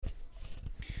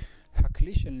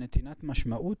הכלי של נתינת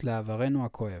משמעות לעברנו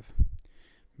הכואב.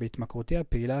 בהתמכרותי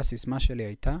הפעילה הסיסמא שלי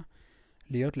הייתה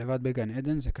להיות לבד בגן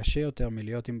עדן זה קשה יותר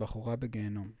מלהיות עם בחורה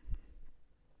בגיהנום.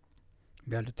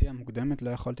 בילדותי המוקדמת לא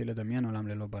יכולתי לדמיין עולם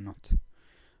ללא בנות.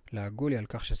 לעגו לי על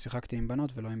כך ששיחקתי עם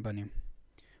בנות ולא עם בנים.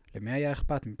 למי היה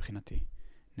אכפת מבחינתי?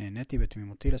 נהניתי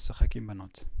בתמימותי לשחק עם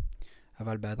בנות.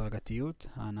 אבל בהדרגתיות,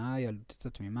 ההנאה הילדותית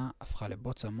התמימה הפכה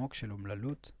לבוץ עמוק של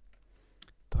אומללות.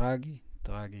 טרגי,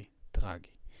 טרגי, טרגי.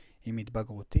 עם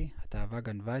התבגרותי, התאווה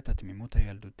גנבה את התמימות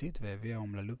הילדותית והביאה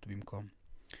אומללות במקום.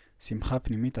 שמחה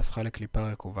פנימית הפכה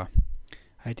לקליפה רקובה.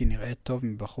 הייתי נראית טוב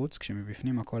מבחוץ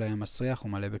כשמבפנים הכל היה מסריח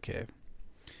ומלא בכאב.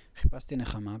 חיפשתי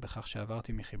נחמה בכך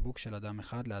שעברתי מחיבוק של אדם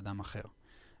אחד לאדם אחר.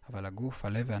 אבל הגוף,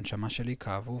 הלב והנשמה שלי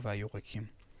כאבו והיו ריקים.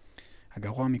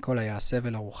 הגרוע מכל היה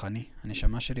הסבל הרוחני.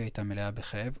 הנשמה שלי הייתה מלאה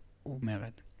בכאב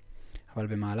ומרד. אבל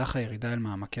במהלך הירידה אל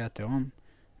מעמקי התהום,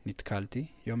 נתקלתי,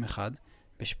 יום אחד,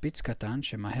 בשפיץ קטן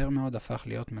שמהר מאוד הפך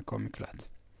להיות מקום מקלט.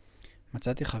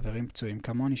 מצאתי חברים פצועים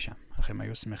כמוני שם, אך הם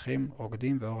היו שמחים,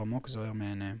 רוקדים ואור עמוק זוהר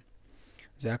מעיניהם.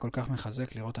 זה היה כל כך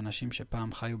מחזק לראות אנשים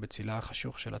שפעם חיו בצילה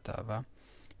החשוך של התאווה,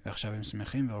 ועכשיו הם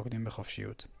שמחים ורוקדים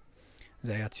בחופשיות.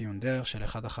 זה היה ציון דרך של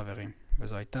אחד החברים,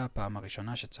 וזו הייתה הפעם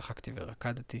הראשונה שצחקתי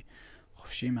ורקדתי,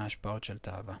 חופשי מההשפעות של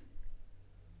תאווה.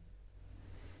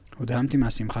 הודהמתי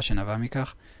מהשמחה שנבע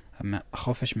מכך,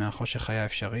 החופש מהחושך היה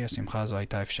אפשרי, השמחה הזו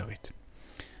הייתה אפשרית.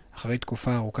 אחרי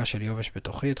תקופה ארוכה של יובש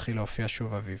בתוכי התחיל להופיע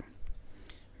שוב אביב.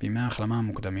 בימי ההחלמה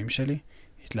המוקדמים שלי,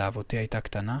 התלהבותי הייתה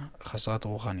קטנה, חסרת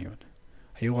רוחניות.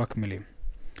 היו רק מילים.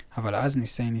 אבל אז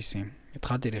ניסים.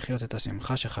 התחלתי לחיות את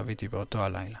השמחה שחוויתי באותו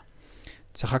הלילה.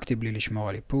 צחקתי בלי לשמור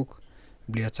על איפוק,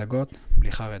 בלי הצגות,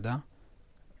 בלי חרדה,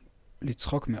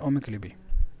 לצחוק מעומק ליבי.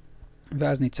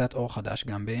 ואז ניצת אור חדש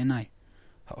גם בעיניי,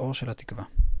 האור של התקווה.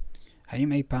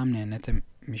 האם אי פעם נהניתם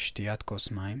משתיית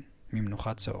כוס מים,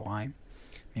 ממנוחת צהריים,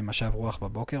 ממשב רוח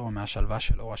בבוקר או מהשלווה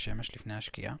של אור השמש לפני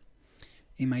השקיעה?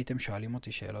 אם הייתם שואלים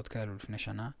אותי שאלות כאלו לפני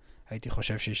שנה, הייתי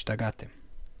חושב שהשתגעתם.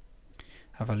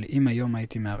 אבל אם היום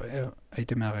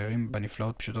הייתם מערערים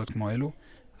בנפלאות פשוטות כמו אלו,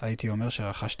 הייתי אומר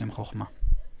שרכשתם חוכמה.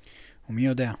 ומי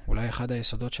יודע, אולי אחד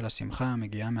היסודות של השמחה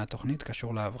המגיעה מהתוכנית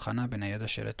קשור להבחנה בין הידע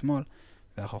של אתמול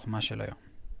והחוכמה של היום.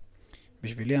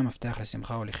 בשבילי המפתח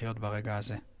לשמחה הוא לחיות ברגע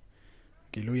הזה.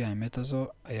 גילוי האמת הזו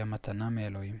היה מתנה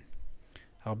מאלוהים.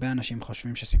 הרבה אנשים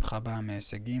חושבים ששמחה באה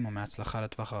מהישגים או מהצלחה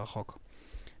לטווח הרחוק.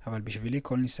 אבל בשבילי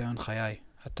כל ניסיון חיי,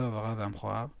 הטוב, הרע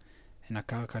והמכוער, הן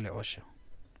הקרקע לאושר.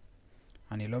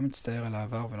 אני לא מצטער על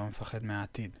העבר ולא מפחד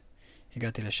מהעתיד.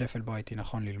 הגעתי לשפל בו הייתי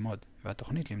נכון ללמוד,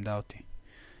 והתוכנית לימדה אותי.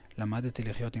 למדתי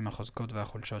לחיות עם החוזקות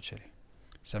והחולשות שלי.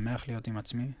 שמח להיות עם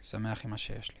עצמי, שמח עם מה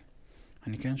שיש לי.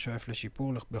 אני כן שואף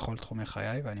לשיפור בכל תחומי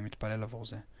חיי ואני מתפלל עבור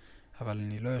זה, אבל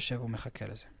אני לא יושב ומחכה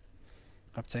לזה.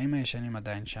 הפצעים הישנים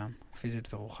עדיין שם,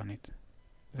 פיזית ורוחנית,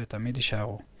 ותמיד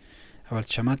יישארו. אבל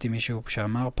שמעתי מישהו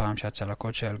שאמר פעם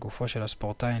שהצלקות שעל גופו של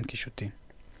הספורטאי הן קישוטין.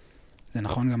 זה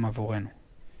נכון גם עבורנו.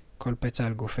 כל פצע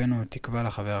על גופנו הוא תקווה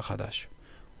לחבר החדש.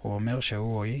 הוא אומר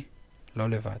שהוא או היא לא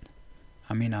לבד.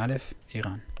 אמין א',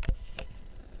 איראן.